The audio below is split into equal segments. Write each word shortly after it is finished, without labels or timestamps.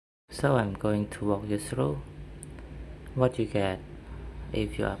So I'm going to walk you through what you get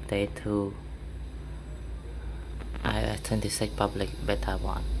if you update to iOS 26 public beta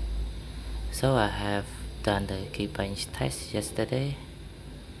 1. So I have done the Geekbench test yesterday.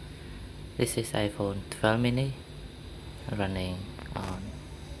 This is iPhone 12 mini running on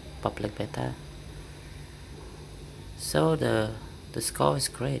public beta. So the score is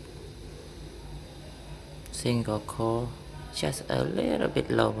great. Single core, just a little bit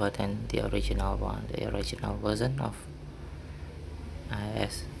lower than the original one, the original version of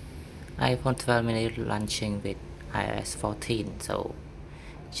iOS. iPhone 12 mini launching with iOS 14, so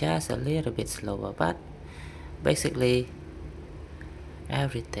just a little bit slower, but basically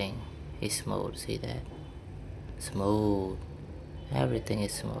everything is smooth. See that? Smooth. Everything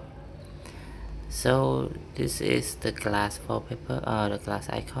is smooth. So this is the glass wallpaper or the glass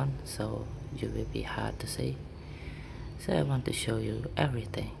icon, so it will be hard to see. So I want to show you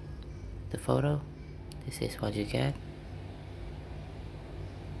everything. The photo, this is what you get.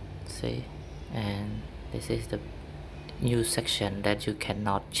 See, and this is the new section that you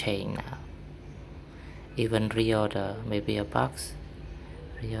cannot change now. Even reorder, maybe a box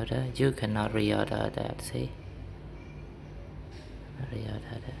reorder, you cannot reorder that. See,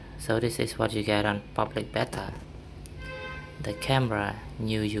 reorder that. So this is what you get on public beta. The camera,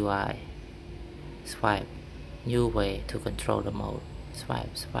 new UI, swipe, new way to control the mode,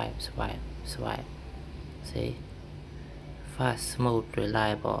 swipe, swipe, swipe, swipe. See, fast, smooth,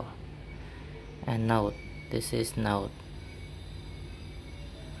 reliable. And note, this is note.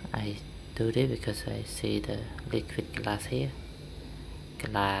 I do this because I see the liquid glass here.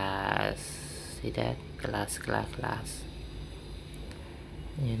 Glass, see that? Glass, glass, glass.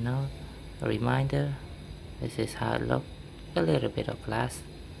 You know, a reminder, this is how it looks. A little bit of glass.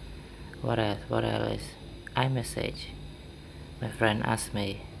 What else? What else? iMessage. My friend asked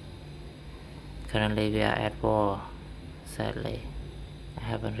me. Currently we are at war, sadly. I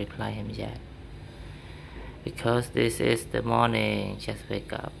haven't replied him yet. Because this is the morning, just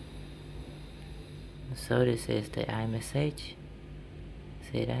wake up. So this is the iMessage.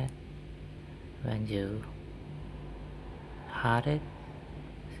 See that? When you heart it,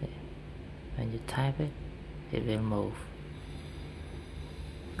 see? When you type it, it will move.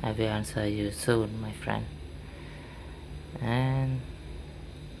 I will answer you soon, my friend. And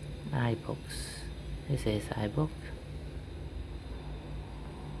iBooks. This is iBook.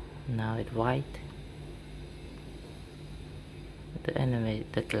 Now it's white.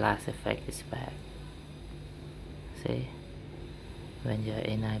 The glass effect is back. See, when you're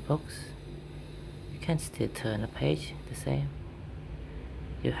in iBooks, you can still turn a page the same.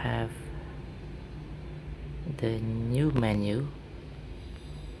 You have the new menu,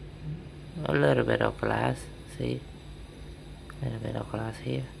 a little bit of glass. See, a little bit of glass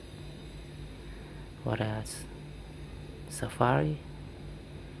here. What else? Safari.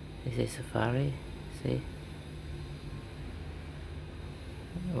 This is Safari. See.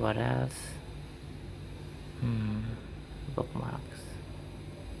 What else? Bookmarks.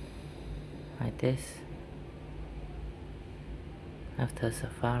 Like this. After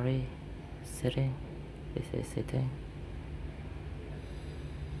Safari, sitting. This is sitting.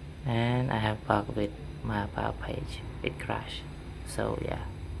 And I have bugged with my about page. It crashed. So yeah.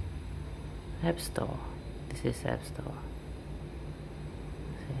 App Store. This is App Store.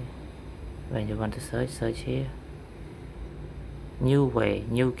 See? When you want to search here. New way,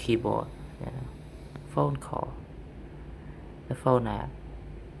 new keyboard, phone call, the phone app.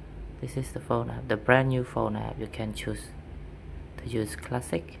 This is the phone app, the brand new phone app. You can choose to use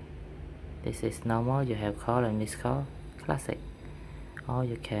classic. This is normal, you have call and missed call, classic. Or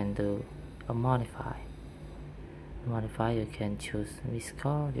you can do a modify. Modify, you can choose missed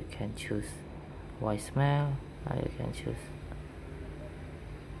call, you can choose voicemail, or you can choose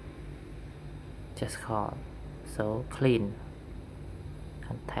just call. So clean.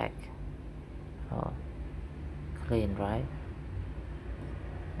 Contact or clean, right?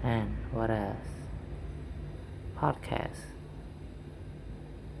 And what else? Podcast,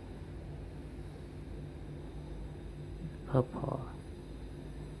 purple.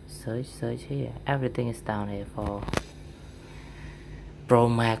 Search here. Everything is down here for Pro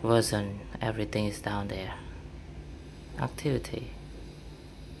Max version. Everything is down there. Activity.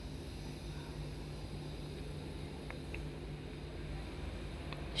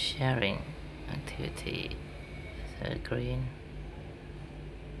 Sharing activity, so green,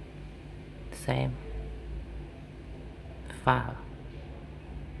 same. File,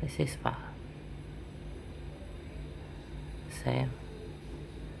 this is file, same.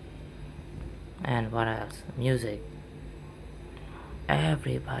 And what else? Music,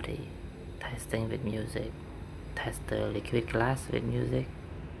 everybody testing with music, test the liquid glass with music,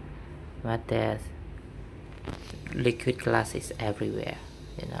 but there's liquid glass is everywhere,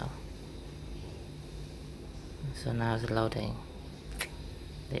 you know. So now it's loading.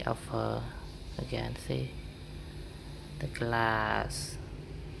 They offer again, see the glass,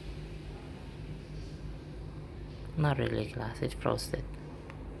 not really glass, it's frosted.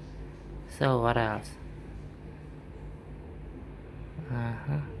 So what else?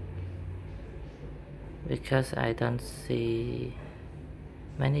 Because I don't see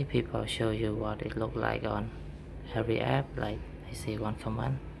many people show you what it look like on every app. Like I see one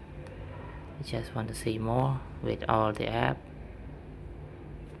command, I just want to see more with all the app.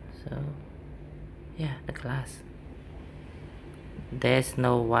 So yeah, the glass, there's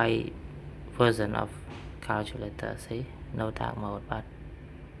no white version of calculator, see, no dark mode, but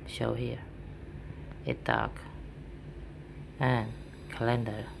show here it's dark. And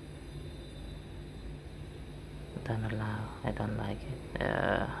calendar don't allow, I don't like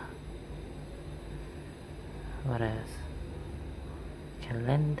it. What else?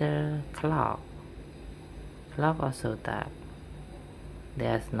 Calendar, clock also dark.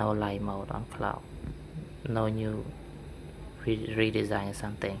 There's no light mode on clock, no new redesign or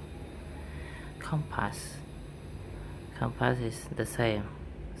something. Compass is the same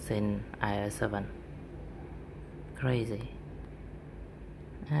since iOS 7. Crazy.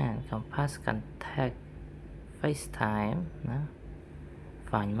 And compass contact, FaceTime, no?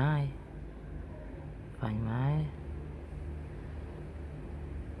 Find my.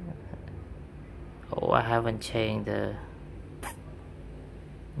 Oh, I haven't changed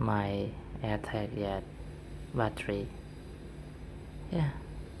my AirTag yet. Battery, yeah,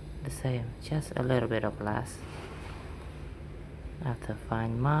 the same, just a little bit of glass. After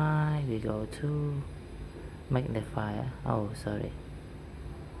Find My, we go to magnifier. Oh, sorry.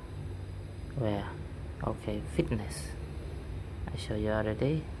 Where? Okay, fitness. I show you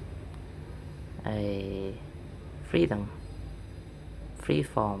already. A freeform.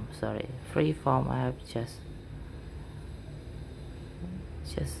 Sorry, freeform. I have just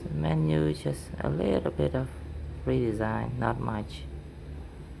menu, just a little bit of redesign, not much.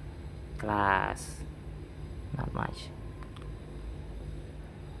 Glass, not much.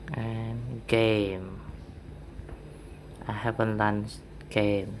 And game, I haven't launched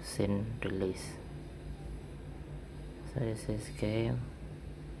game since release. So this is game.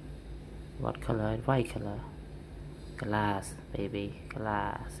 What color? White color. Glass, baby,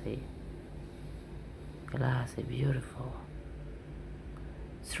 glass. See? Glass is beautiful.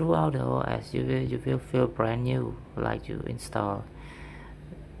 Throughout the OS, you will feel brand new, like you install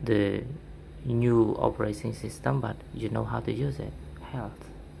the new operating system, but you know how to use it. Health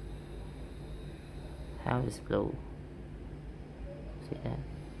is blue. See that?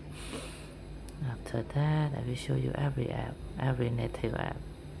 After that, I will show you every app, every native app.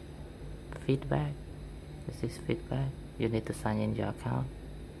 Feedback. This is feedback. You need to sign in your account.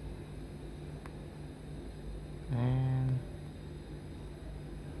 And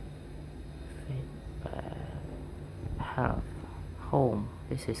feedback. Health. Home.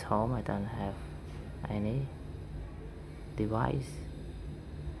 This is home. I don't have any device.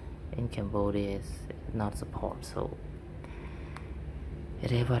 In Cambodia, it's not support, so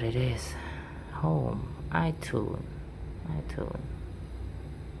it is what it is. Home. iTunes.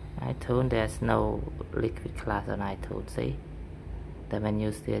 There's no liquid glass on iTunes. See, the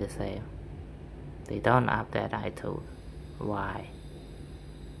menu still the same. They don't update iTunes. Why?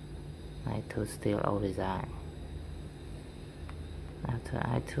 iTunes still old design. After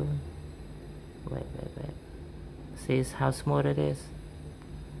iTunes, wait. See how smooth it is?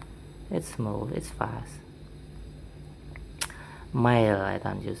 It's smooth, it's fast. Mail, I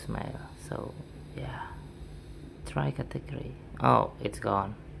don't use mail, so yeah. Try category. Oh, it's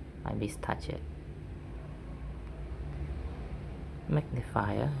gone. I mistouched it.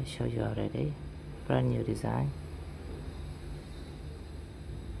 Magnifier, I showed you already. Brand new design.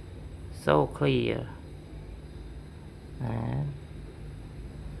 So clear. And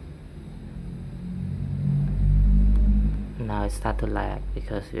now it starts to lag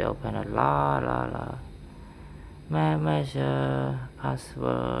because we open a lot. Measure,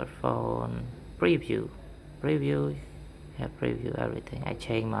 password, phone, preview, yeah, preview everything. I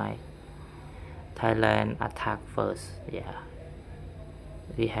change my Thailand attack first. Yeah,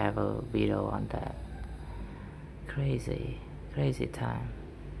 we have a video on that. Crazy time.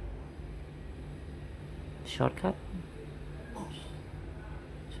 Shortcut.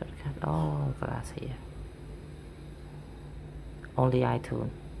 Oh, glass here. Only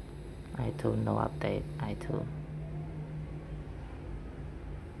iTunes, no update. iTunes.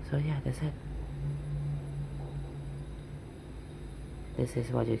 So yeah, that's it. This is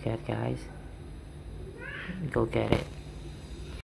what you get, guys. Go get it.